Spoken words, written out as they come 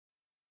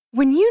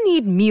When you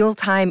need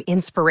mealtime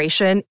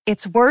inspiration,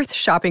 it's worth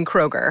shopping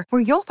Kroger,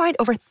 where you'll find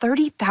over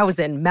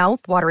 30,000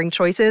 mouth-watering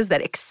choices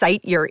that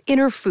excite your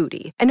inner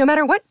foodie. And no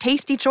matter what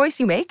tasty choice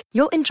you make,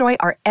 you'll enjoy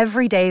our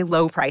everyday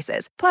low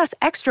prices, plus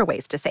extra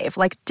ways to save,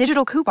 like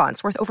digital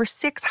coupons worth over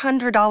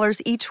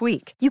 $600 each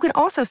week. You can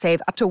also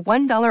save up to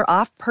 $1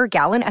 off per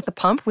gallon at the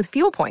pump with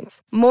fuel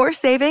points. More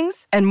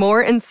savings and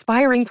more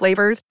inspiring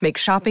flavors make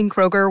shopping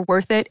Kroger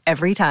worth it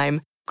every time.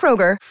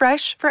 Kroger,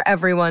 fresh for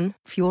everyone.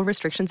 Fuel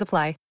restrictions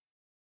apply.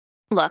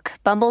 Look,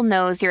 Bumble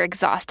knows you're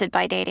exhausted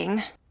by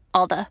dating.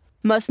 All the,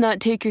 must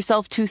not take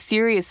yourself too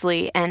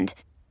seriously, and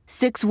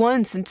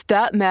 6'1" since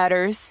that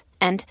matters,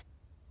 and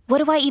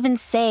what do I even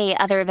say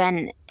other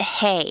than,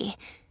 hey?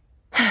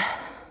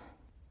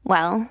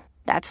 Well,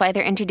 that's why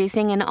they're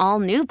introducing an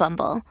all-new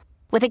Bumble,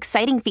 with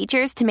exciting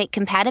features to make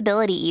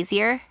compatibility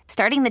easier,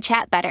 starting the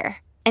chat better,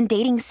 and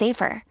dating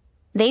safer.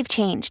 They've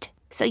changed,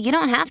 so you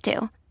don't have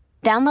to.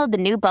 Download the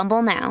new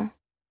Bumble now.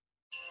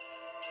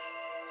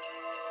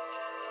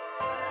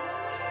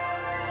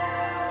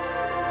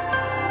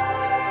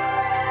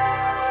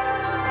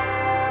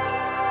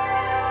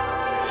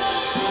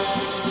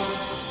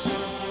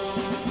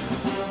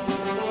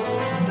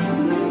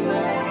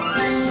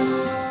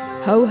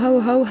 Ho, ho,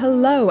 ho,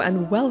 hello,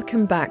 and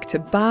welcome back to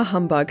Bah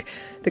Humbug,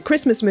 the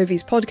Christmas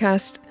movies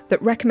podcast that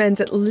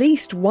recommends at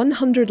least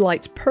 100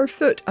 lights per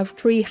foot of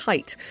tree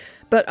height,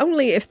 but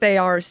only if they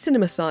are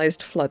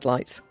cinema-sized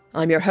floodlights.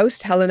 I'm your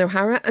host, Helen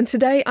O'Hara, and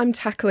today I'm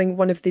tackling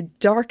one of the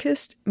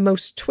darkest,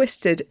 most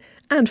twisted,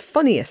 and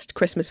funniest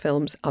Christmas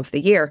films of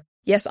the year.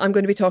 Yes, I'm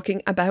going to be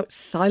talking about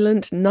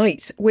Silent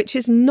Night, which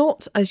is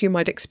not, as you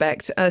might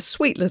expect, a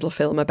sweet little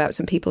film about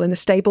some people in a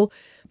stable,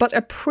 but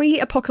a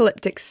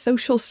pre-apocalyptic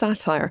social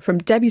satire from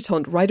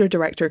debutante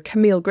writer-director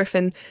Camille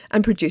Griffin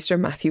and producer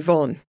Matthew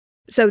Vaughn.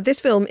 So this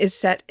film is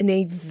set in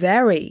a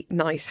very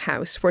nice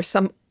house where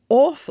some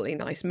awfully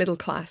nice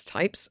middle-class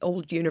types,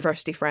 old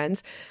university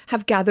friends,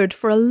 have gathered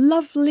for a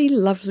lovely,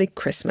 lovely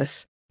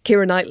Christmas.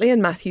 Keira Knightley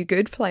and Matthew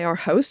Good play our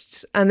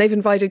hosts, and they've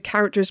invited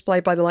characters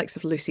played by the likes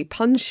of Lucy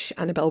Punch,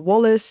 Annabelle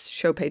Wallis,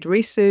 Chopé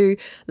Derisu,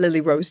 Lily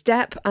Rose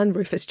Depp and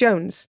Rufus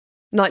Jones.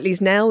 Knightley's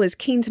Nell is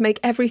keen to make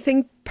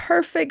everything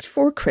perfect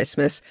for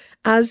Christmas,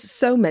 as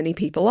so many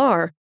people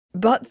are.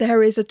 But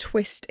there is a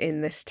twist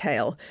in this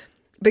tale,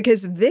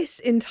 because this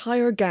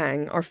entire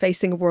gang are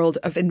facing a world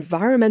of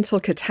environmental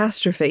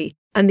catastrophe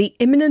and the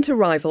imminent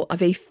arrival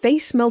of a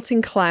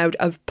face-melting cloud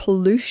of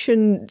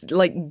pollution,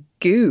 like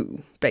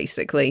goo,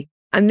 basically.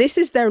 And this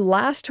is their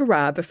last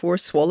hurrah before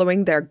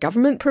swallowing their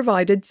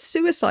government-provided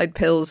suicide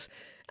pills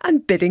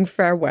and bidding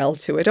farewell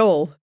to it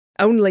all.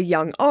 Only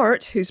young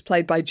Art, who's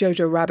played by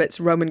Jojo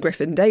Rabbit's Roman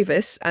Griffin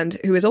Davis, and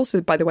who is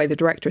also, by the way, the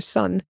director's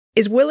son,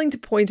 is willing to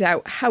point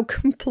out how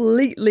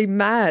completely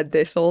mad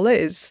this all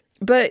is.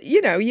 But,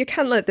 you know, you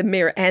can't let the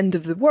mere end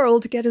of the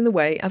world get in the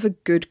way of a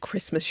good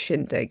Christmas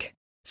shindig.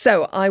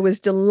 So I was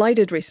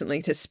delighted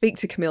recently to speak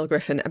to Camille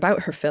Griffin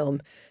about her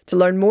film, to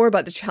learn more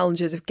about the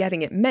challenges of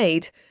getting it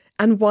made,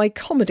 and why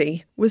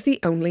comedy was the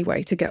only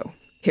way to go.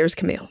 Here's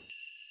Camille.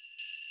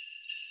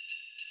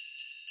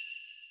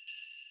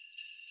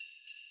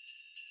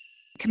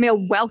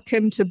 Camille,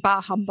 welcome to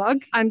Bah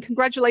Humbug, and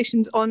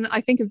congratulations on,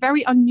 I think, a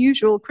very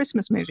unusual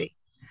Christmas movie.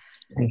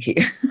 Thank you.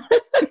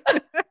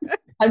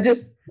 I'm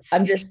just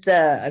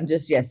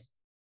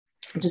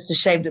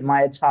ashamed at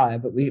my attire,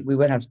 but we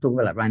won't have to talk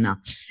about that right now.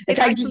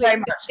 Thank you very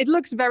much. It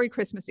looks very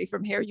Christmassy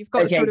from here. You've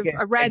got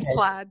a red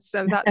plaid,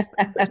 so that's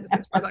Christmas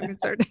as far as I'm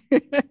concerned.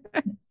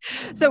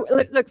 So,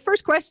 look,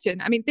 first question.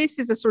 I mean, this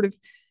is a sort of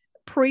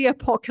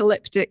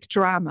pre-apocalyptic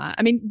drama.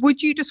 I mean,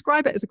 would you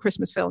describe it as a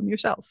Christmas film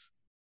yourself?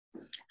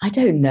 I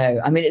don't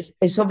know. I mean, it's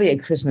obviously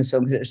a Christmas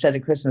film because it's set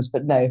at Christmas,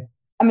 but no.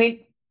 I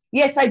mean,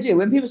 yes, I do.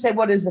 When people say,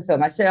 "What is the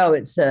film?" I say, "Oh,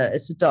 it's a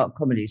dark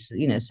comedy,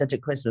 set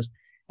at Christmas."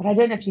 But I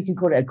don't know if you can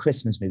call it a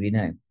Christmas movie.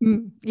 No.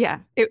 Yeah,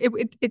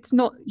 it's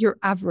not your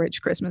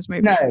average Christmas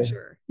movie. No. For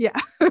sure. Yeah.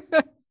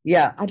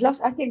 Yeah, I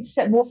think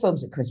set more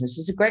films at Christmas.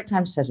 It's a great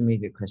time to set a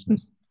movie at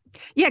Christmas.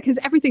 Yeah, because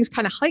everything's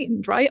kind of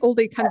heightened, right? All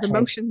the kind of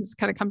emotions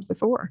kind of come to the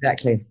fore.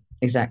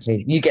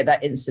 Exactly. You get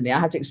that instantly. I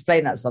have to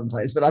explain that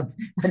sometimes, but I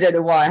don't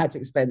know why I have to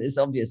explain it. It's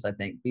obvious, I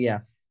think. But yeah.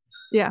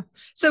 Yeah.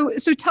 So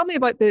tell me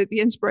about the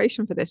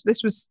inspiration for this.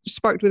 This was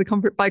sparked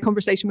by a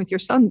conversation with your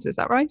sons. Is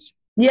that right?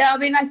 Yeah. I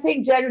mean, I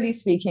think generally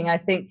speaking, I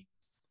did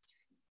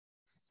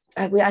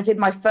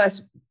my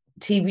first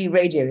TV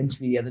radio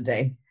interview the other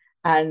day,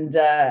 and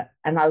I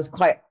was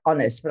quite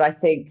honest, but I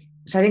think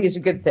it's a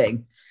good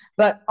thing.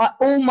 But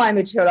all my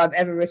material I've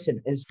ever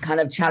written is kind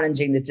of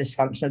challenging the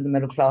dysfunction of the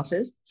middle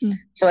classes.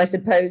 So I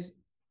suppose,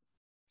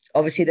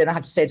 obviously, then I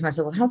have to say to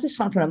myself, well, how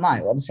dysfunctional am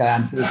I? Well, obviously, I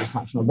am pretty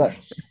dysfunctional, but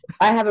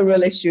I have a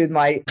real issue with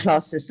my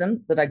class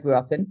system that I grew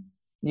up in.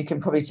 You can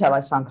probably tell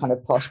I sound kind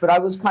of posh, but I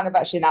was kind of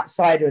actually an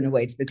outsider in a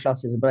way to the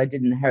class system, but I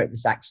didn't inherit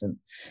this accent.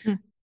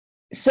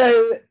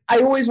 So I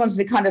always wanted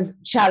to kind of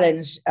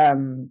challenge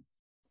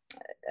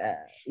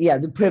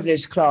the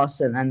privileged class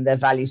and their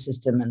value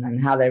system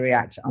and how they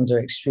react under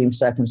extreme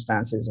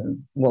circumstances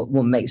and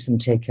what makes them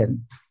tick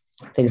and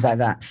things like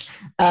that.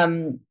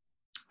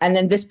 And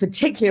then this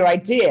particular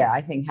idea,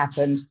 I think,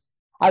 happened.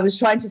 I was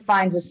trying to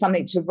find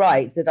something to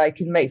write that I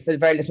could make for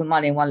very little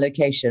money in one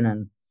location.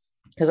 And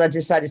because I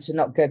decided to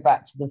not go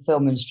back to the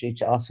film industry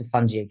to ask for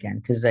funding again,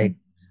 because they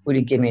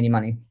wouldn't give me any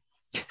money.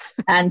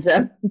 And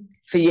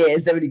for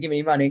years, they wouldn't give me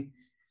any money.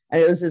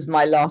 And it was just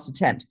my last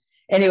attempt.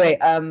 Anyway,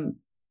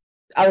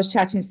 I was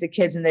chatting to the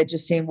kids and they'd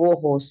just seen War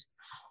Horse.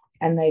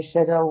 And they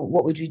said, oh,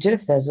 what would you do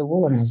if there's a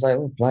war? And I was like,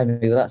 oh,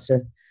 blimey, well,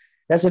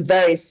 that's a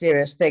very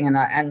serious thing. And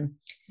I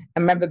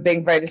remember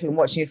being very little and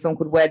watching a film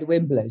called Where the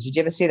Wind Blows. Did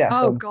you ever see that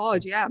film? Oh,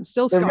 God, yeah. I'm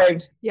still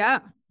scarred. Yeah,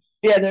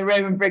 the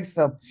Roman Briggs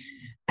film.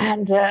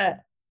 And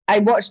I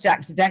watched it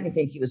accidentally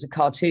thinking it was a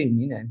cartoon,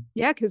 you know.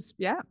 Yeah, because,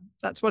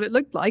 that's what it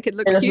looked like. It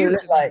looked cute. It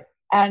looked like.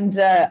 And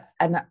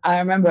I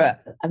remember,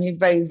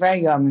 very,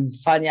 very young and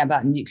finding out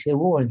about nuclear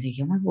war and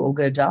thinking, oh my God, we're all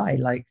going to die.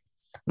 Like,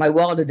 my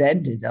world had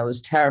ended. I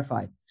was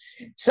terrified.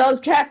 So I was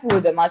careful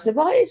with them. I said,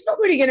 well, it's not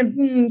really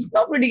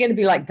going to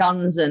be like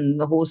guns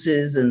and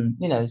horses and,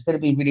 you know, it's going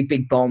to be really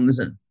big bombs.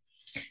 And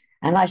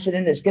I said,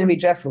 and it's going to be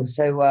dreadful.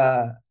 So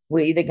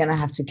we're either going to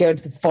have to go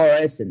into the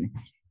forest and,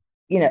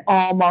 you know,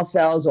 arm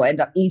ourselves or end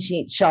up eating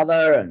each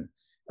other, and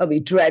it'll be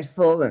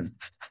dreadful. And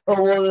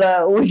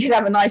or we could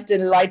have a nice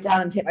dinner, lie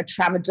down and take my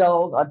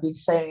tramadol. I've been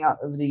saying out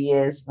over the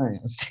years.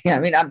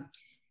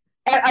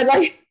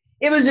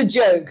 It was a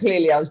joke.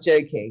 Clearly, I was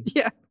joking.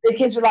 Yeah. The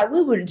kids were like,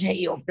 we wouldn't take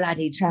your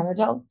bloody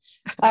tramadol.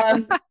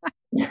 And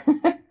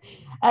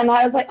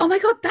I was like, oh my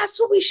God, that's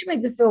what we should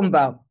make the film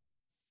about.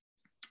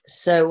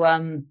 So,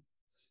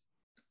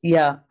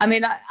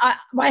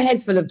 my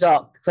head's full of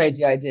dark,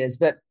 crazy ideas,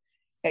 but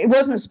it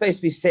wasn't supposed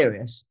to be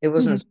serious. It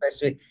wasn't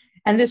supposed to be.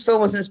 And this film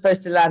wasn't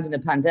supposed to land in a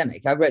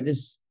pandemic. I wrote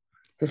this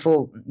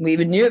before we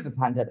even knew of a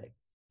pandemic.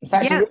 In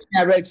fact, originally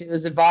I wrote it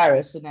was a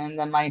virus, and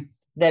then my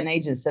then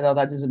agent said, oh,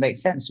 that doesn't make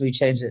sense. So we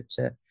changed it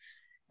to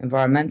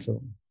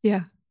environmental.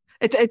 Yeah.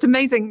 It's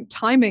amazing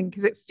timing,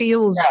 because it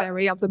feels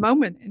very of the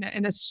moment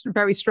in a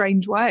very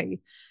strange way.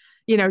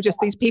 You know, just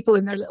these people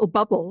in their little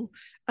bubble,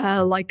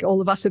 like all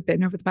of us have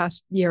been over the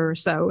past year or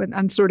so,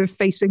 and sort of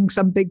facing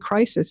some big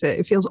crisis.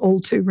 It feels all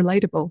too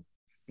relatable.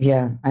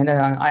 Yeah, I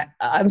know.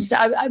 I'm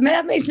sad.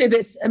 That makes me a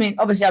bit.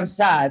 Obviously, I'm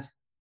sad.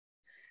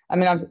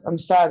 I'm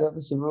sad.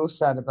 Obviously, we're all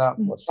sad about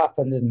what's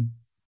happened and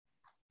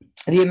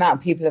the amount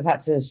of people have had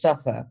to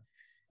suffer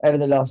over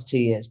the last 2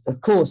 years.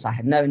 Of course, I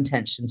had no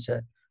intention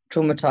to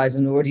traumatize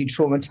an already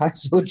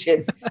traumatized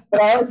audience,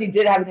 but I obviously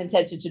did have an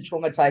intention to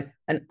traumatize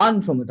an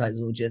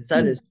untraumatized audience.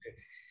 That is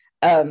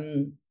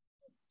true.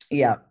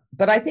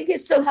 But I think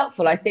it's still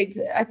helpful. I think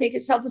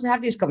it's helpful to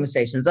have these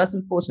conversations. That's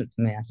important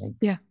for me, I think.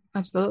 Yeah,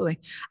 absolutely.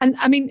 And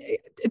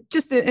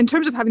just in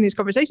terms of having these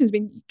conversations,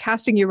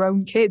 casting your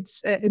own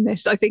kids in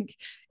this, I think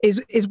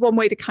is one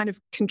way to kind of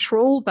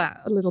control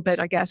that a little bit,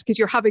 I guess, because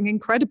you're having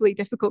incredibly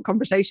difficult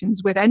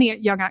conversations with any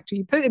young actor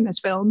you put in this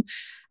film.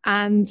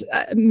 And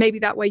maybe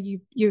that way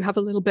you have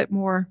a little bit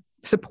more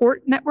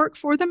support network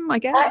for them, I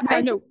guess.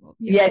 I know.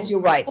 Yes, you're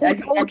right.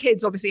 All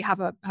kids obviously have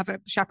a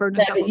chaperone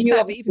and stuff on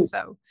set, but even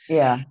so.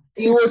 Yeah,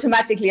 you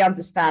automatically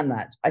understand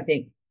that. I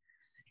think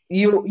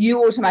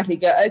you automatically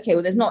go, okay,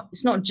 well, it's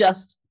not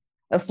just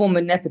a form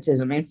of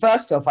nepotism.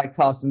 First off, I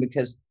cast them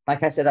because,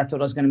 like I said, I thought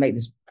I was going to make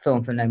this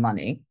film for no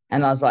money.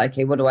 And I was like,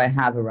 okay, what do I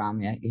have around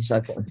me? So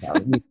I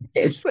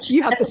thought,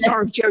 you have the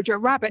star of Jojo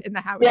Rabbit in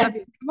the house. Yeah,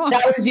 come on.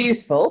 That was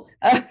useful.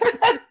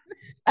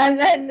 And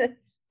then,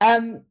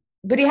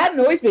 but he hadn't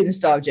always been the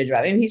star of Jojo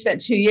Rabbit. He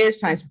spent 2 years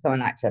trying to become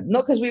an actor.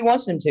 Not because we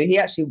wanted him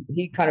to.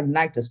 He kind of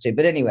nagged us to.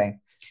 But anyway,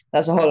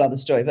 that's a whole other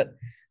story. But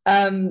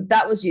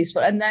that was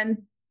useful. And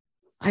then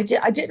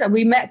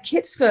we met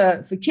kids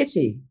for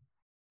Kitty.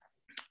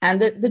 And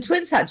the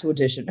twins had to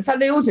audition. In fact,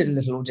 they all did a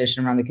little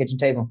audition around the kitchen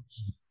table.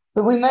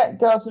 But we met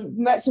girls and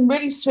met some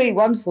really sweet,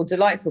 wonderful,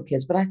 delightful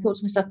kids. But I thought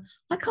to myself,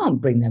 I can't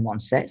bring them on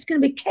set. It's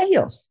going to be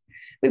chaos.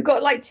 We've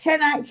got like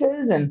 10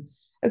 actors and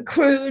a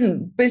crew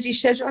and busy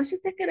schedule. I said,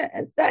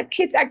 that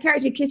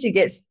character Kitty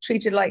gets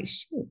treated like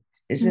shit.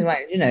 It's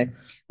like,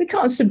 we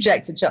can't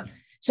subject a child.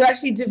 So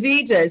actually,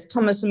 Davida is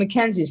Thomas and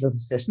Mackenzie's little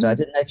sister. I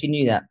didn't know if you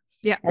knew that.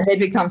 Yeah. And they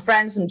become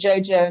friends, and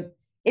Jojo.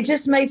 It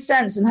just made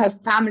sense. And her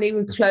family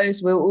were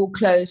close. We were all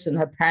close, and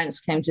her parents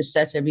came to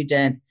set every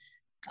day.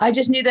 I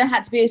just knew there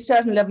had to be a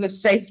certain level of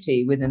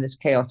safety within this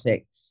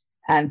chaotic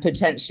and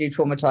potentially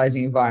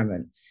traumatizing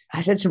environment.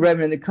 I said to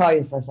Roman in the car, I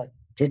was like,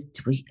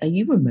 are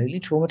you remotely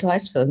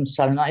traumatized from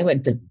Silent Night? He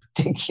went,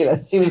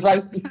 ridiculous. He was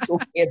like, what are you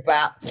talking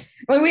about?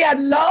 We had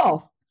a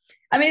laugh.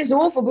 It's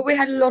awful, but we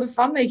had a lot of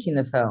fun making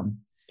the film.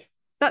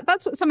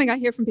 That's something I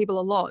hear from people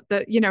a lot,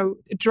 that,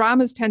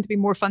 dramas tend to be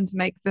more fun to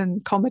make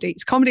than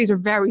comedies. Comedies are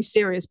very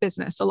serious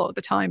business a lot of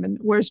the time, and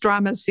whereas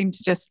dramas seem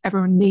to just,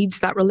 everyone needs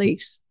that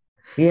release.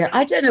 Yeah,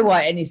 I don't know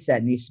why any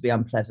set needs to be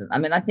unpleasant.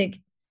 I think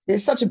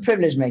it's such a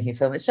privilege making a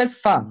film. It's so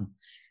fun.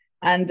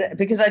 And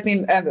because I've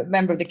been a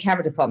member of the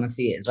camera department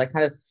for years,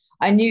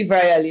 I knew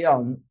very early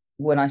on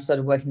when I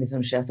started working the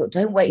film show, I thought,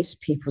 don't waste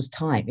people's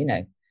time.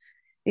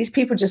 These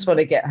people just want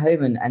to get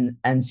home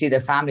and see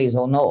their families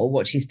or not, or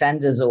watch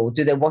EastEnders or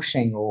do their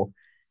washing, or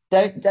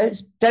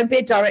don't be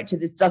a director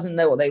that doesn't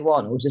know what they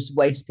want or just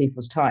waste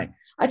people's time.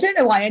 I don't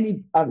know why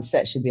any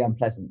set should be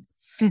unpleasant.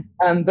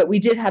 But we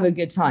did have a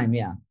good time,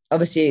 yeah.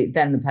 Obviously,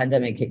 then the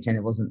pandemic kicked in.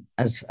 It wasn't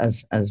as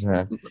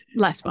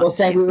less fun. Well,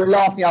 saying we were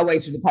laughing our way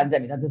through the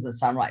pandemic. That doesn't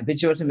sound right, but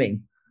do you know what I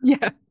mean?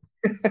 Yeah.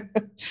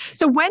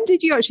 So when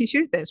did you actually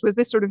shoot this? Was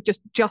this sort of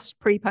just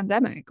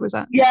pre-pandemic? Was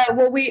that? Yeah.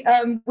 Well, we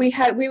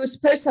were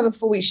supposed to have a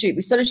 4-week shoot.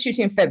 We started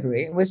shooting in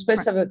February, and we were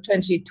supposed to have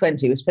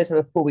 2020. We were supposed to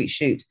have a 4-week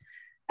shoot,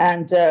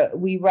 and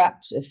we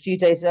wrapped a few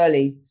days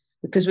early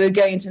because we were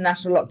going into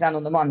national lockdown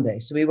on the Monday.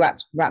 So we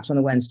wrapped on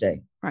the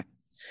Wednesday. Right.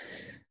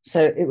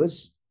 So it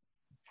was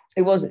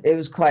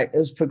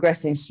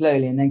progressing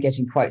slowly and then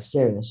getting quite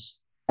serious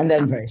and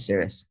then very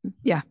serious.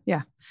 Yeah.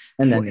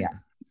 And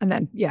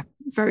then,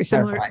 very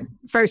similar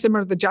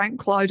to the giant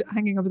cloud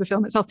hanging over the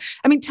film itself.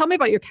 I mean, tell me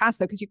about your cast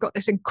though, because you've got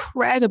this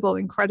incredible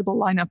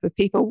lineup of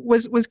people.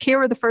 Was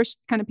Keira the first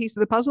kind of piece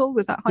of the puzzle?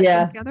 Was that how you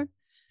came together?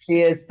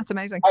 She is. That's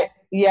amazing.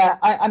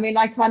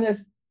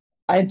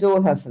 I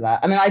adore her for that.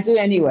 I mean, I do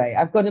anyway.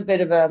 I've got a bit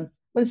of I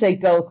wouldn't say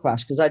girl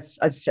crush because I'd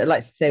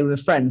like to say we were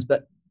friends,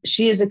 but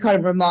she is a kind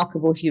of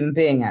remarkable human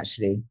being,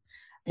 actually.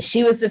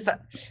 She was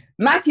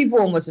Matthew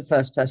Vaughn was the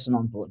first person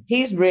on board.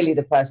 He's really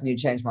the person who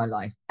changed my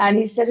life. And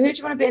he said, who do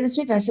you want to be in this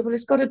movie? I said, well,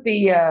 it's got to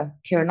be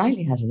Keira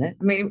Knightley, hasn't it?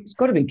 I mean, it's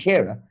got to be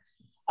Keira.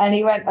 And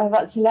he went, oh,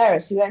 that's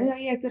hilarious. He went, oh,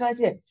 yeah, good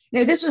idea.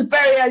 This was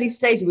very early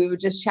stage. We were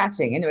just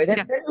chatting. Anyway, then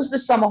it was the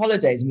summer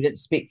holidays and we didn't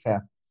speak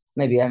for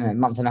maybe, I don't know, a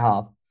month and a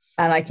half.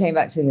 And I came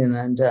back to him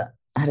and I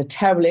had a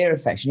terrible ear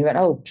infection. He went,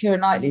 oh, Keira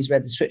Knightley's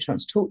read the script,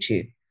 wants to talk to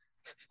you.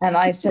 And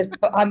I said,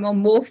 but I'm on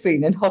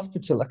morphine in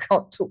hospital. I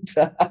can't talk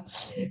to her.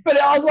 But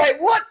I was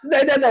like, what?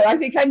 No. I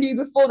think I knew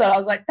before that. I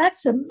was like,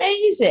 that's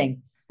amazing.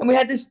 And we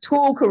had this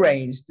talk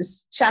arranged,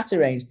 this chat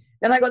arranged.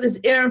 Then I got this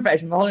ear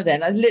infection from holiday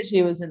and I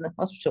literally was in the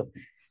hospital.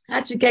 I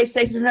had to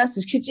say to the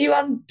nurses, could you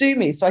undo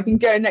me so I can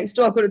go next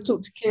door? I've got to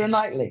talk to Keira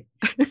Knightley.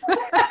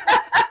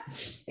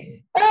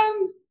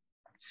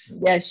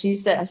 She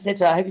said, I said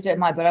to her, I hope you don't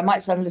mind, but I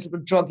might sound a little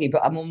bit druggy,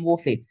 but I'm on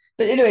morphine.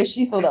 But anyway,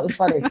 she thought that was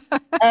funny.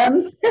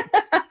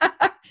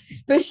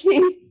 But she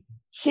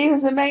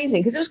was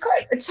amazing because it was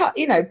quite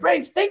a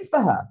brave thing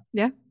for her.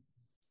 Yeah.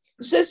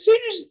 So as soon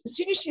as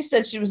she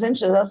said she was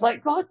interested, I was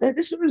like, God,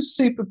 this was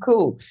super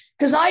cool.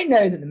 Because I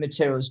know that the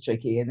material was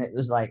tricky and it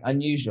was like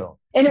unusual.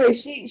 Anyway,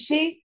 she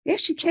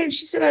came.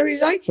 She said, I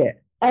really like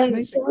it.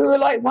 And so we were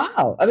like,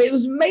 wow. I mean, it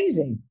was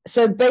amazing.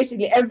 So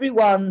basically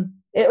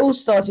it all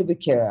started with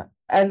Keira.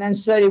 And then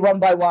slowly, one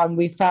by one,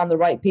 we found the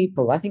right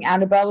people. I think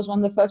Annabelle was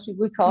one of the first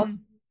people we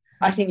cast.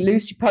 I think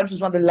Lucy Punch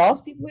was one of the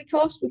last people we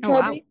cast with Kirby.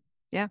 Wow.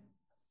 Yeah.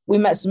 We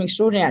met some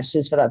extraordinary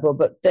actresses for that book,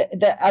 but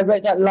I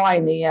wrote that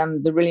line,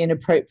 the really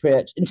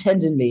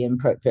intendedly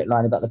inappropriate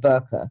line about the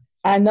burqa,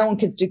 and no one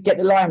could get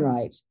the line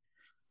right.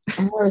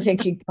 And we were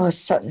thinking,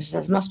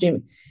 that must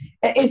be.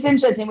 It's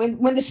interesting when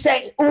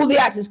all the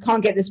actors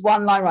can't get this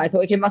one line right. I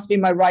thought, okay, it must be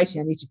my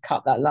writing. I need to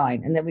cut that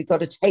line. And then we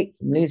got a tape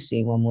from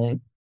Lucy one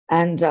morning,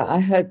 and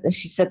I heard that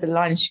she said the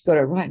line and she got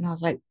it right, and I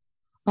was like,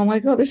 oh my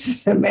God, this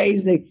is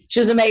amazing.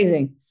 She was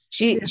amazing.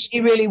 She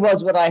really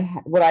was what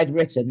I'd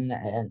written,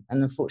 and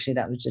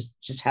unfortunately that was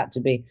just had to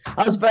be.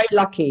 I was very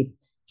lucky.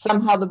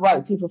 Somehow the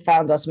right people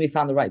found us, and we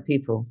found the right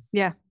people.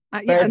 Yeah,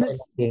 and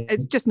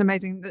it's just an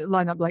amazing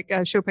lineup, like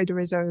Chope de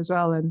Rizzo as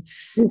well, and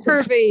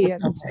Kirby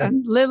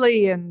and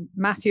Lily and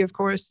Matthew, of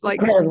course.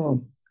 Like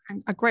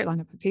a great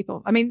lineup of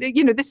people. I mean,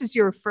 this is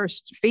your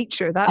first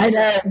feature. I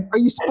know. Are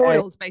you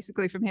spoiled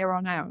basically from here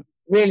on out?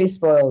 Really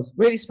spoiled,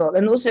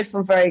 and also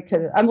feel very.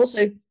 I'm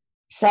also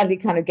sadly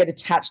kind of get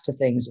attached to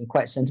things and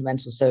quite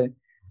sentimental. So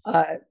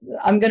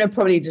I'm going to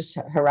probably just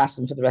harass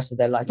them for the rest of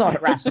their life. Not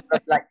harass them,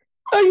 but like,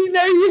 oh,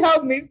 you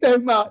helped me so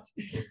much.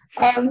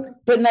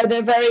 But no,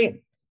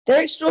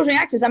 they're extraordinary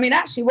actors. I mean,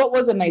 actually, what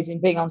was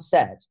amazing being on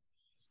set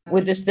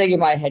with this thing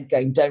in my head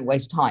going, don't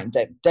waste time,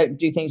 don't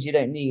do things you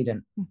don't need.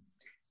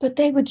 But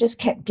they would just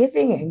kept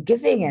giving and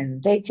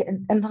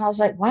then I was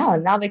like, wow,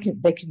 and now they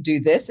can do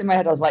this. In my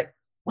head, I was like,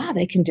 wow,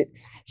 they can do.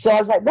 So I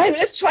was like, wait,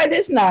 let's try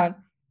this now.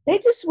 They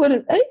were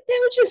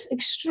just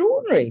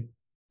extraordinary.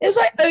 It was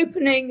like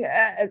opening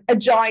a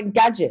giant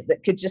gadget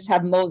that could just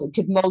have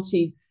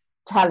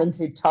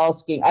multi-talented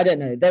tasking. I don't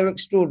know. They were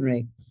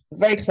extraordinary.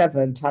 Very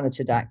clever and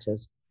talented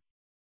actors.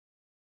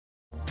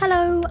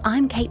 Hello,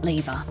 I'm Kate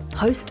Lever,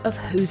 host of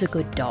Who's a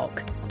Good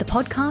Dog, the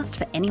podcast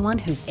for anyone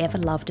who's ever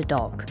loved a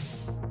dog.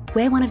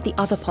 We're one of the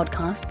other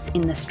podcasts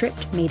in the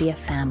Stripped Media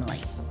family.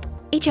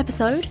 Each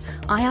episode,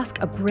 I ask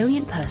a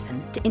brilliant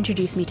person to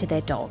introduce me to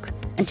their dog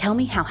and tell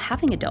me how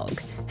having a dog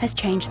has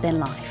changed their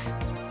life.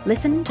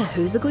 Listen to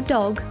Who's a Good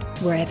Dog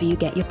wherever you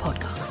get your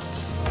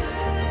podcasts.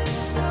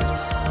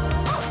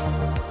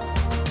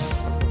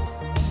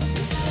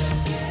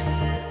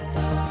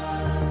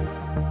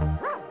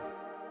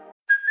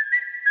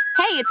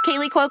 Hey, it's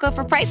Kaylee Cuoco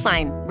for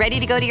Priceline.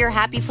 Ready to go to your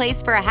happy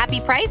place for a happy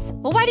price?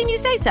 Well, why didn't you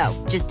say so?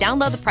 Just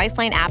download the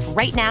Priceline app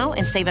right now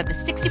and save up to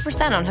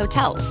 60% on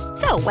hotels.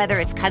 So whether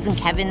it's Cousin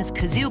Kevin's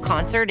Kazoo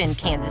Concert in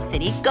Kansas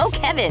City, go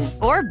Kevin,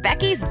 or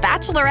Becky's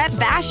Bachelorette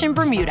Bash in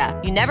Bermuda,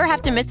 you never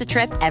have to miss a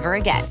trip ever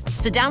again.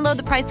 So download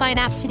the Priceline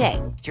app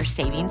today. Your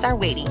savings are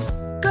waiting.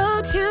 Go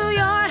Go to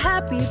your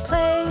happy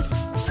place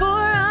for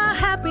a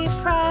happy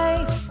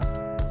price.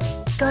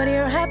 Go to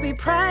your happy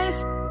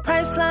price,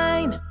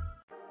 Priceline.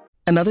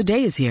 Another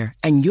day is here,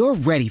 and you're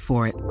ready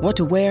for it. What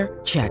to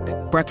wear? Check.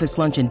 Breakfast,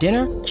 lunch, and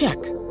dinner? Check.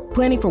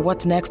 Planning for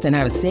what's next and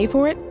how to save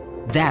for it?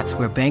 That's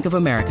where Bank of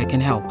America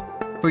can help.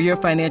 For your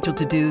financial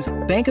to-dos,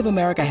 Bank of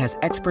America has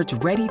experts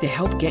ready to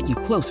help get you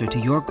closer to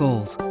your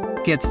goals.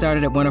 Get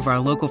started at one of our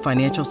local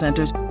financial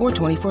centers or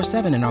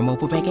 24/7 in our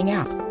mobile banking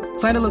app.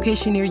 Find a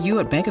location near you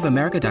at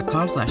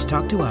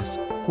bankofamerica.com/talktous.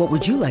 What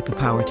would you like the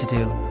power to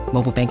do?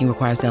 Mobile banking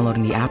requires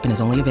downloading the app and is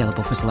only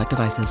available for select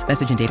devices.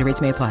 Message and data rates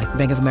may apply.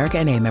 Bank of America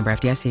N.A., member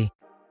FDIC.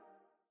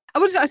 I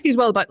wanted to ask you as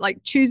well about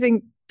like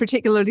choosing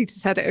particularly to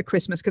set it at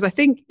Christmas, because I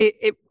think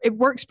it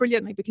works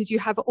brilliantly because you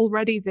have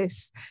already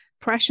this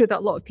pressure that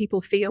a lot of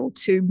people feel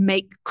to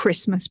make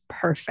Christmas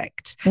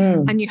perfect.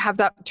 And you have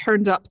that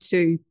turned up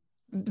to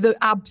the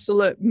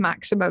absolute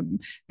maximum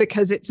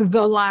because it's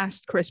the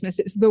last Christmas,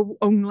 it's the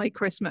only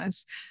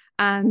Christmas.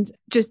 And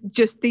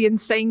just the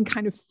insane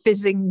kind of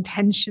fizzing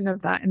tension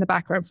of that in the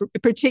background,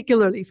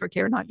 particularly for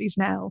Keira Knightley's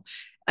Nell,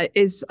 I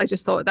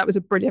just thought that was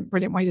a brilliant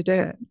way to do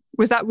it.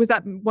 Was that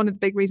one of the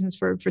big reasons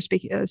for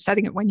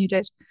setting it when you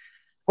did?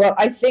 Well,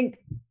 I think,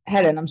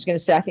 Helen, I'm just going to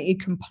say, I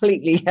think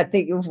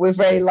we're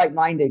very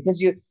like-minded,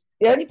 because you're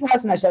the only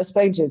person actually I've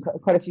spoken to,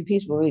 quite a few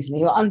people recently,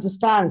 who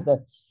understands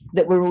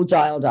that we're all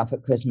dialed up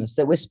at Christmas,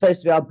 that we're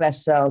supposed to be our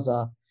best selves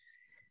are.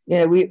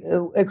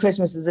 At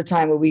Christmas is the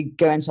time where we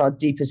go into our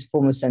deepest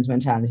form of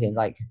sentimentality, and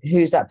like,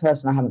 who's that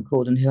person I haven't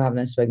called and who haven't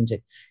I spoken to?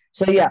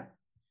 So yeah,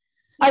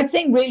 I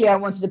think really I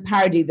wanted to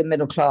parody the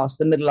middle class,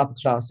 the middle upper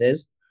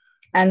classes.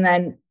 And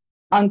then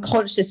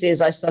unconsciously,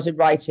 as I started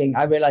writing,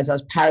 I realized I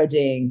was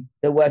parodying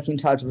the working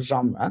title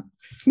genre.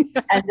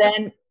 And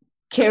then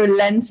Keira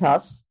lent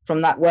us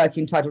from that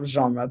working title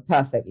genre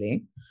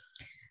perfectly.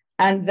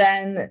 And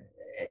then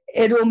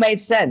it all made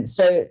sense.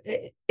 So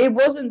it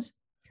wasn't,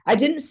 I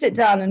didn't sit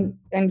down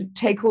and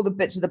take all the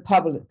bits of the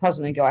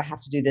puzzle and go, I have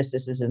to do this,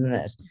 and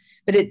this.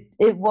 But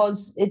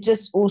it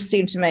just all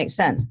seemed to make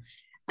sense.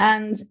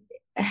 And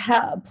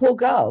poor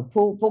girl,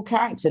 poor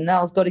character,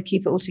 Nell's got to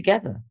keep it all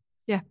together.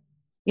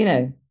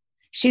 Yeah.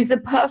 She's the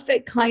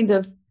perfect kind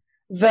of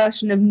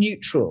version of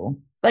neutral.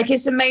 Like,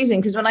 it's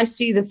amazing because when I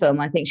see the film,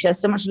 I think she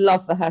has so much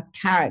love for her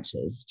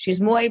characters.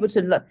 She's more able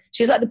to love.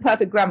 She's like the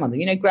perfect grandmother.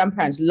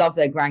 Grandparents love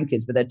their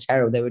grandkids, but they're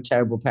terrible. They were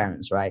terrible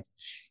parents, right?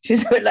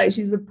 She's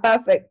she's the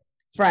perfect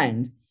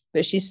friend,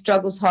 but she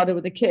struggles harder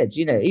with the kids.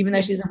 Even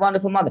though she's a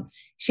wonderful mother,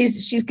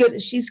 she's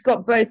good. She's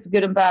got both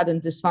good and bad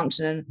and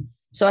dysfunction, and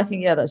so I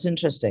think that's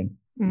interesting.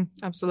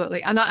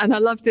 Absolutely. And I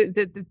love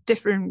the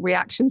different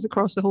reactions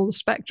across the whole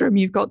spectrum.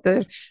 You've got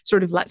the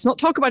sort of, let's not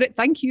talk about it,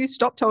 thank you,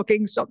 stop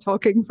talking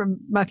from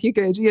Matthew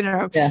Good,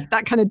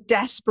 that kind of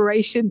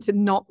desperation to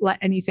not let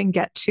anything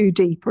get too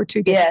deep or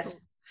too difficult.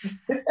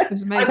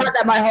 Yes. I've had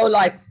that my whole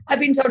life.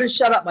 I've been told to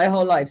shut up my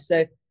whole life.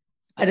 So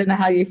I don't know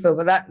how you feel,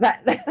 but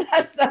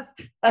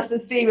that's a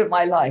theme of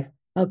my life.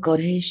 Oh God,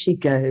 here she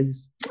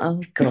goes.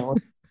 Oh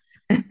God.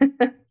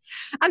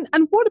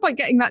 And what about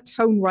getting that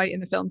tone right in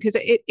the film? Because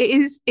it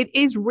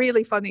is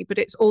really funny, but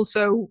it's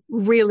also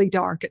really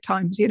dark at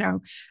times.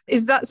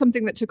 Is that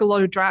something that took a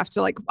lot of drafts?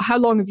 Like, how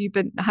long have you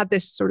had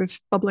this sort of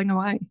bubbling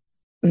away?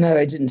 No,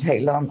 it didn't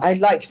take long.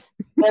 There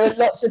were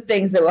lots of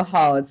things that were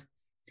hard,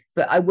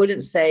 but I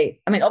wouldn't say.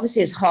 I mean,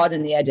 obviously, it's hard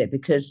in the edit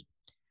because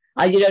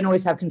you don't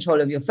always have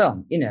control of your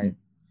film,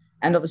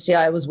 And obviously,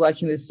 I was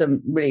working with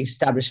some really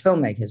established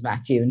filmmakers,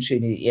 Matthew and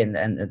Trudy, and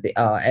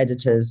our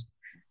editors.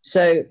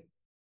 So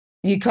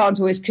you can't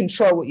always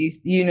control what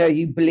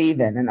you believe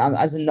in. And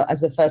as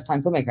a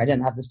first-time filmmaker, I don't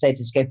have the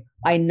status to go,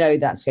 I know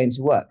that's going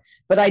to work.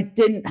 But I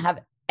didn't have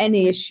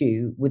any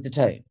issue with the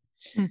tone.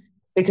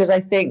 Because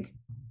I think,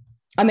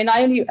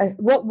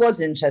 what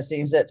was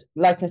interesting is that,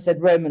 like I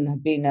said, Roman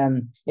had been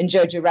in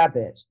Jojo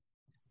Rabbit.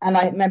 And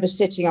I remember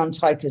sitting on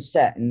Taika's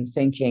set and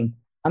thinking,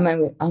 oh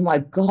my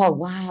God,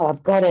 wow,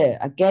 I've got it.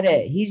 I get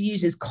it. He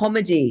uses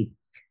comedy.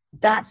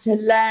 That's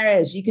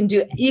hilarious. You can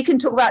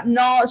talk about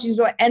Nazis, you can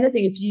talk about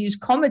anything if you use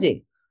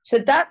comedy. So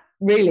that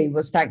really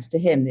was thanks to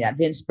him,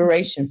 the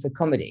inspiration for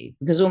comedy,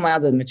 because all my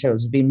other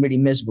materials have been really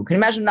miserable. Can you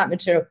imagine that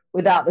material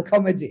without the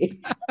comedy?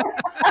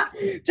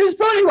 Which is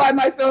probably why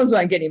my films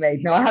weren't getting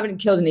made. No, I haven't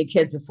killed any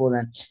kids before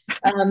then.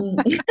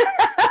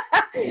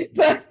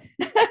 But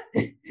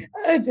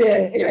oh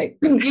dear. Anyway,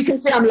 you can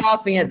see I'm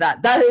laughing at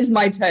that. That is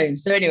my tone.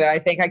 So anyway, I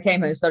think I came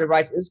home and started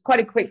writing. It was quite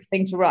a quick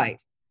thing to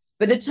write.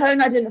 But the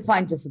tone I didn't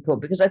find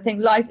difficult because I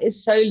think life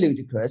is so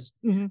ludicrous,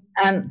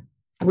 and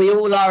we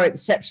all are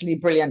exceptionally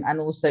brilliant and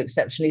also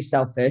exceptionally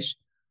selfish.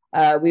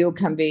 We all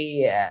can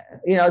be, I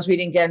was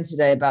reading again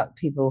today about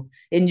people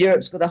in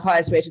Europe's got the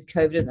highest rate of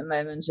COVID at the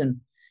moment. And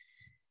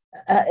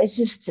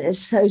it's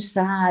so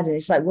sad. And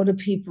it's like, what are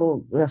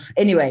people? Ugh.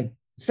 Anyway,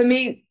 for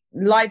me,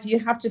 life, you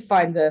have to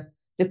find the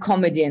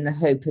comedy and the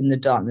hope and the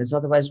darkness.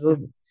 Otherwise, we've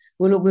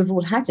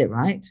all had it,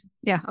 right?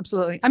 Yeah,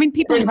 absolutely. I mean,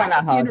 people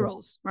laugh at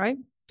funerals, right?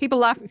 People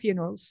laugh at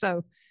funerals.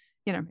 So,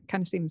 it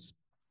kind of seems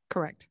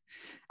Correct.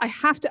 I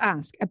have to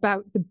ask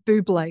about the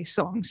Bublé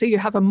song. So you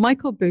have a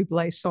Michael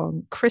Bublé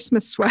song,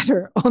 Christmas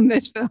Sweater, on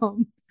this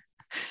film.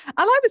 And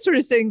I was sort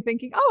of sitting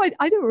thinking,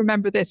 I don't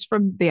remember this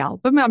from the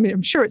album. I mean,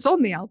 I'm sure it's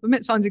on the album.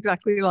 It sounds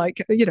exactly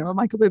like, a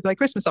Michael Bublé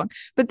Christmas song.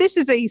 But this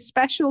is a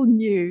special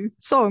new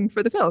song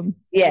for the film.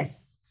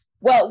 Yes.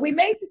 Well, we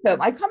made the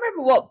film. I can't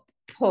remember what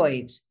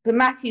point, but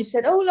Matthew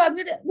said,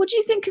 what do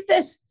you think of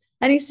this?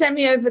 And he sent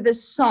me over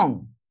this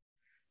song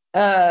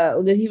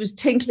that he was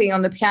tinkling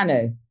on the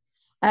piano.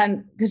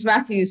 And because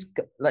Matthew's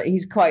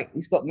he's got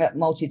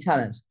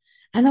multi-talents.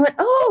 And I went,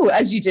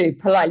 as you do,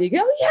 politely, you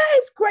go, yeah,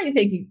 it's great.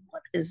 Thinking,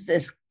 what is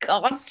this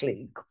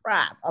ghastly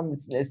crap I'm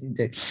listening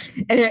to?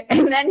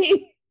 And then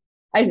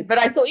I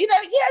thought,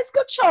 it's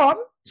got charm.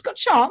 It's got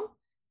charm.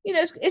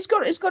 It's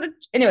got a,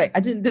 anyway, I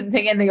didn't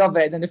think anything of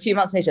it. And then a few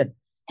months later,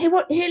 hey,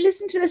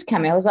 listen to this,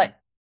 Cammy. I was like,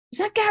 is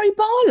that Gary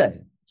Barlow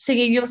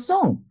singing your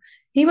song?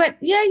 He went,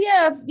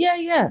 yeah.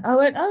 I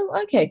went, oh,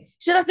 okay. He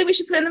said, I think we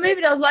should put it in the movie.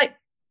 And I was like,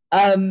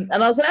 and I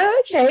was like,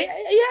 oh, okay,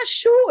 yeah,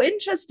 sure,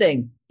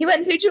 interesting. He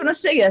went, who do you want to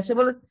sing? I said,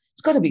 well,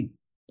 it's got to be,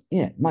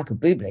 Michael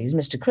Bublé. He's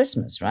Mr.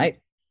 Christmas, right?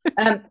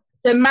 So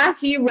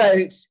Matthew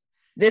wrote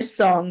this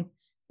song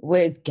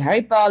with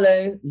Gary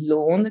Barlow,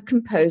 Lorne, the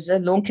composer.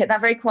 Lorne kept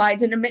that very quiet,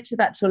 didn't admit to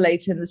that till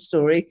later in the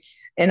story,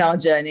 in our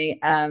journey.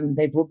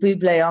 They brought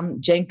Bublé on.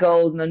 Jane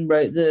Goldman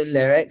wrote the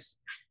lyrics,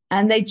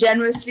 and they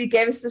generously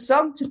gave us the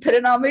song to put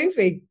in our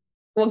movie.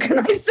 What can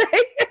I say?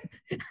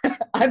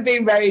 I'm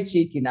being very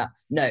cheeky now.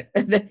 No,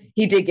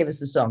 he did give us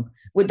the song.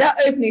 With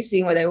that opening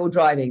scene where they're all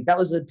driving, that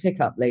was a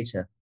pickup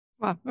later.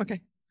 Wow,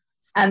 okay.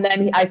 And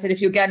then I said,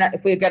 if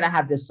we're gonna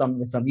have this song in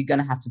the film, you're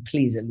gonna have to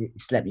please at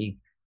least let me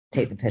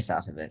take the piss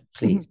out of it,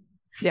 please.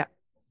 Mm-hmm. Yeah.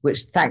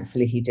 Which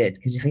thankfully he did,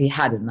 because if he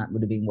hadn't, that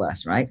would have been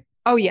worse, right?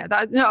 Oh yeah,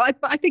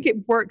 I think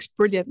it works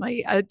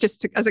brilliantly.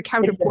 As a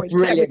counterpoint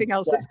to everything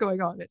else that's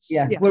going on.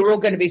 We're all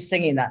going to be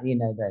singing that,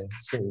 though,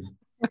 soon.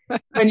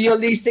 When you're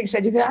least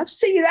expecting, I'm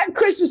singing that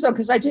Christmas song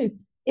because I do.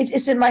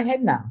 It's in my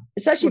head now.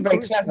 It's actually very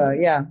clever,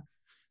 yeah.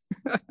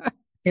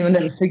 He will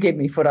never forgive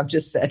me for what I've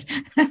just said.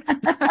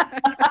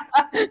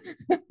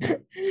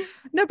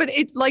 No, but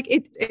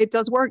it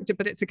does work,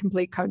 but it's a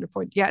complete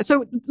counterpoint. Yeah.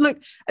 So look,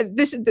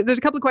 there's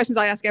a couple of questions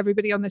I ask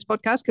everybody on this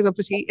podcast, because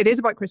obviously it is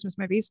about Christmas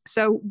movies.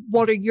 So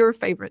what are your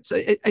favorites?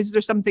 Is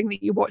there something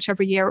that you watch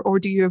every year, or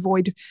do you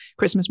avoid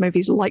Christmas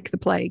movies like the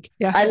plague?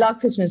 Yeah. I love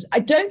Christmas.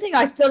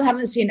 I still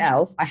haven't seen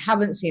Elf. I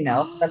haven't seen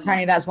Elf.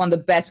 Apparently that's one of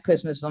the best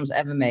Christmas films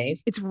ever made.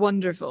 It's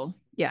wonderful.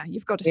 Yeah.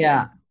 You've got to see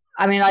it.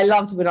 I mean, I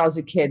loved when I was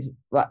a kid.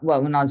 Well,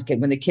 when I was a kid,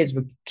 when the kids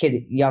were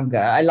younger,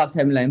 I loved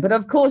Home Alone. But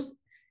of course,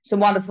 It's a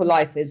Wonderful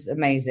Life is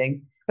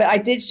amazing. But I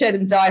did show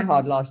them Die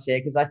Hard last year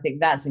because I think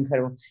that's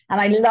incredible.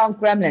 And I love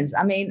Gremlins.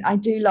 I mean, I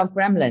do love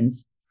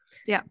Gremlins.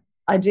 Yeah.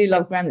 I do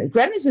love Gremlins.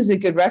 Gremlins is a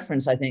good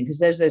reference, I think, because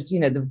there's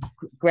the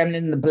Gremlin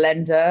in the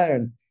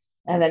blender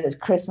and then it's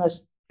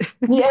Christmas.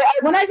 Yeah,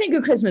 when I think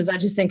of Christmas, I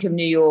just think of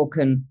New York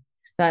and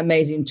that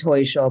amazing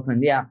toy shop,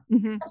 and I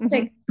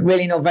think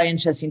really not very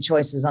interesting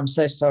choices. I'm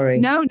so sorry.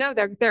 No,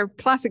 they're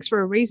classics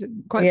for a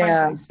reason, quite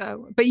frankly.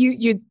 So, but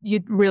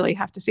you'd really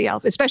have to see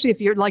Elf, especially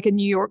if you're like a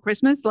New York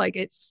Christmas. Like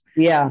it's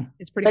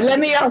pretty. But let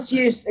me ask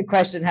you a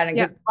question, Helen,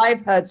 because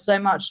I've heard so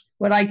much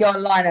when I go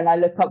online and I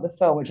look up the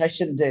film, which I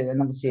shouldn't do,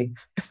 and obviously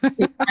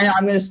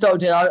I'm going to stop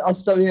doing. I'll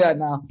stop doing that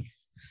now.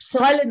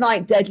 Silent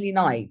Night, Deadly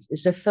Night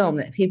is a film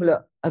that people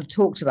have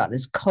talked about,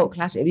 this cult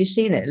classic. Have you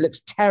seen it? It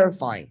looks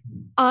terrifying.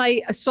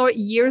 I saw it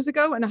years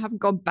ago and I haven't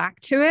gone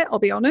back to it, I'll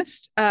be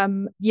honest.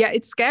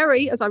 It's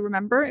scary, as I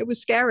remember. It was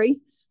scary.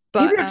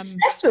 But people are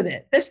obsessed with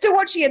it. They're still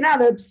watching it now.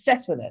 They're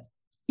obsessed with it.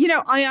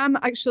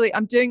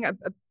 I'm doing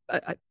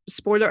a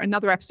spoiler,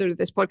 another episode of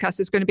this podcast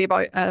is going to be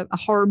about a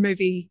horror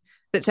movie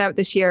that's out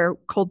this year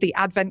called The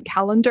Advent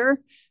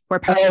Calendar, where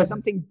apparently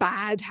something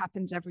bad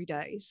happens every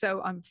day. So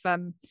I've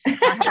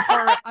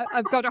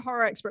got a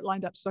horror expert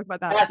lined up to talk about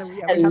that. That's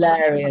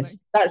hilarious.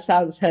 That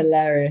sounds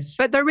hilarious.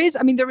 But there is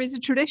a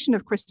tradition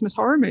of Christmas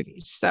horror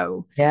movies.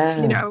 So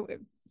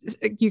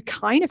you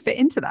kind of fit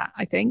into that,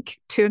 I think,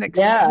 to an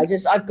extent.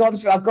 Yeah, I've got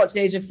to the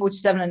age of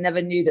 47 and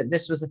never knew that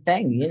this was a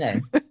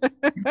thing,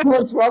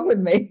 What's wrong with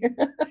me?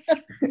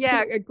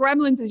 Yeah,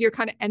 Gremlins is your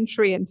kind of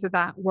entry into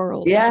that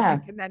world. Yeah,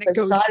 and then it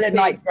goes Silent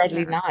Night,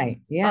 Deadly Night.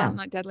 Yeah, Silent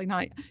Night, Deadly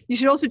Night. You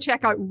should also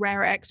check out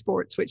Rare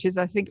Exports, which is,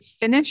 I think,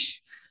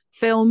 Finnish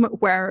film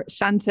where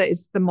Santa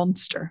is the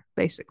monster,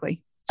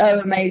 basically. Oh,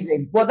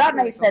 amazing! Well, that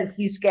makes sense.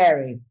 He's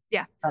scary.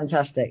 Yeah,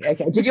 fantastic.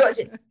 Okay, did you?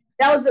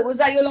 Was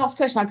that your last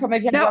question? I can't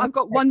remember. No, I've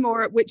got one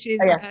more, which is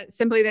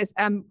simply this: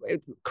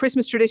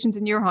 Christmas traditions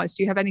in your house.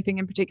 Do you have anything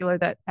in particular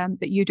that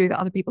you do that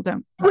other people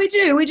don't? We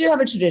do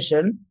have a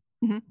tradition,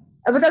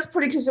 but that's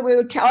probably because I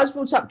was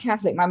brought up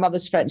Catholic. My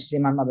mother's French. See,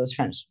 my mother was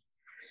French.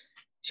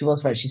 She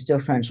was French. She's still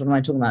French. What am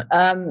I talking about?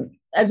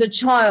 As a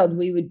child,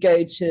 we would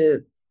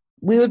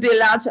be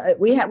allowed to.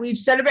 We'd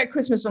celebrate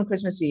Christmas on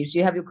Christmas Eve. So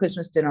you have your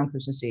Christmas dinner on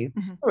Christmas Eve.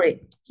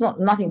 Sorry, it's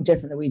nothing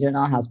different that we do in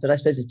our house, but I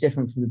suppose it's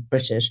different from the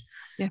British.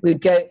 Yeah.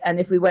 We'd go, and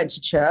if we went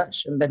to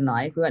church at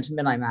midnight, if we went to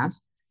midnight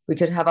mass, we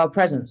could have our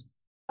presents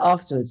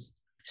afterwards.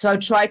 So I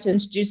tried to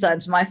introduce that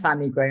into my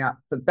family growing up,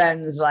 but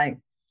Ben was like,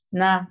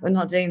 nah, we're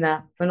not doing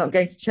that. We're not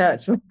going to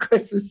church on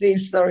Christmas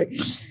Eve, sorry.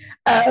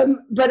 But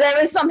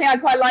there is something I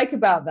quite like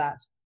about that.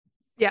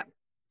 Yeah.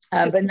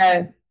 But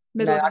no.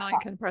 Middle of the night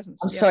kind of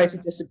presents. I'm sorry to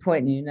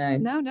disappoint you, no.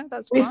 No,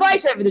 that's fine. We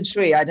fight over the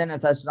tree. I don't know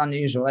if that's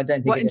unusual. I don't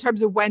think. What, in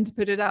terms of when to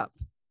put it up?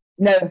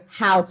 No,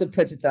 how to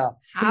put it up.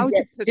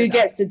 Who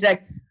gets to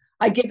deck?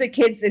 I give the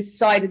kids this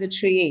side of the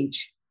tree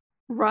each.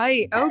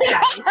 Right, okay.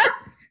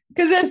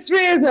 Because there's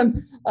 3 of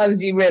them,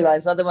 as you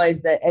realise.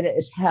 Otherwise,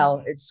 it's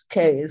hell. It's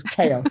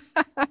chaos.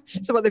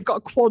 So what, they've got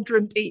a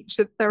quadrant each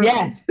that they're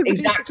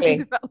exactly.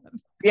 Develop.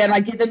 Yeah, and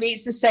I give them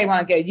each the same one.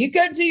 I go, you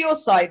go do your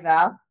side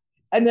now,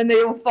 and then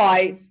they all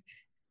fight.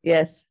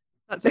 Yes,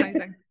 that's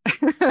amazing.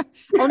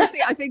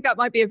 Honestly, I think that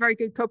might be a very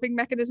good coping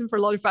mechanism for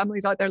a lot of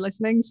families out there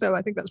listening. So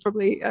I think that's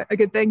probably a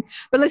good thing.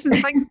 But listen,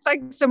 thanks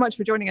so much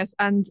for joining us,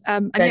 and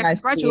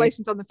nice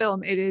congratulations on the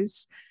film. It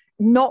is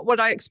not what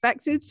I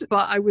expected,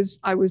 but I was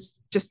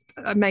just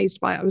amazed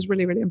by it. I was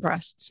really, really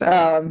impressed. So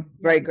I'm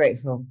very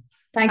grateful.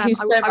 Thank you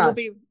so much.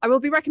 I will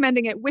be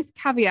recommending it with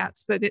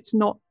caveats that it's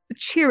not the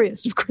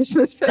cheeriest of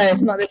Christmas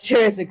films. No, not the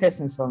cheeriest of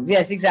Christmas films.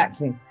 Yes,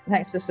 exactly.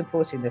 Thanks for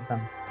supporting the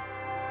film.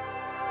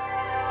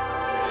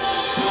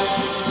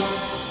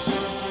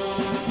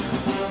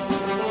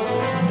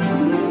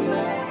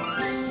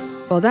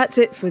 Well, that's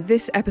it for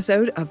this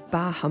episode of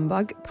Bah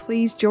Humbug.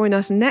 Please join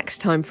us next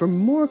time for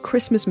more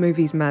Christmas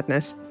movies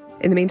madness.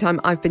 In the meantime,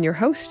 I've been your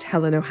host,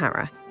 Helen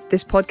O'Hara.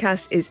 This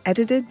podcast is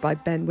edited by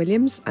Ben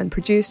Williams and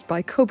produced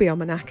by Kobe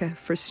Omanaka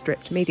for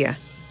Stripped Media.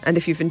 And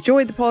if you've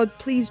enjoyed the pod,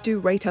 please do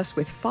rate us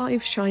with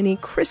 5 shiny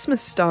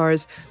Christmas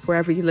stars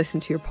wherever you listen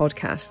to your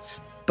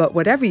podcasts. But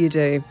whatever you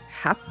do,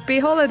 happy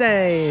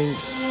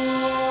holidays!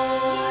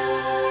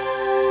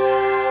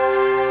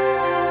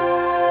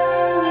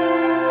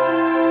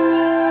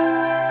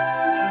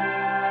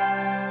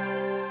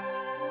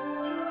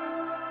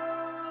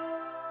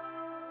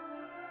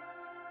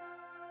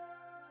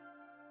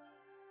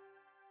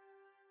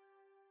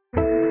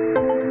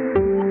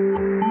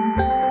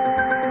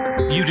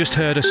 You just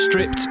heard a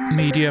Stripped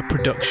Media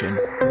production.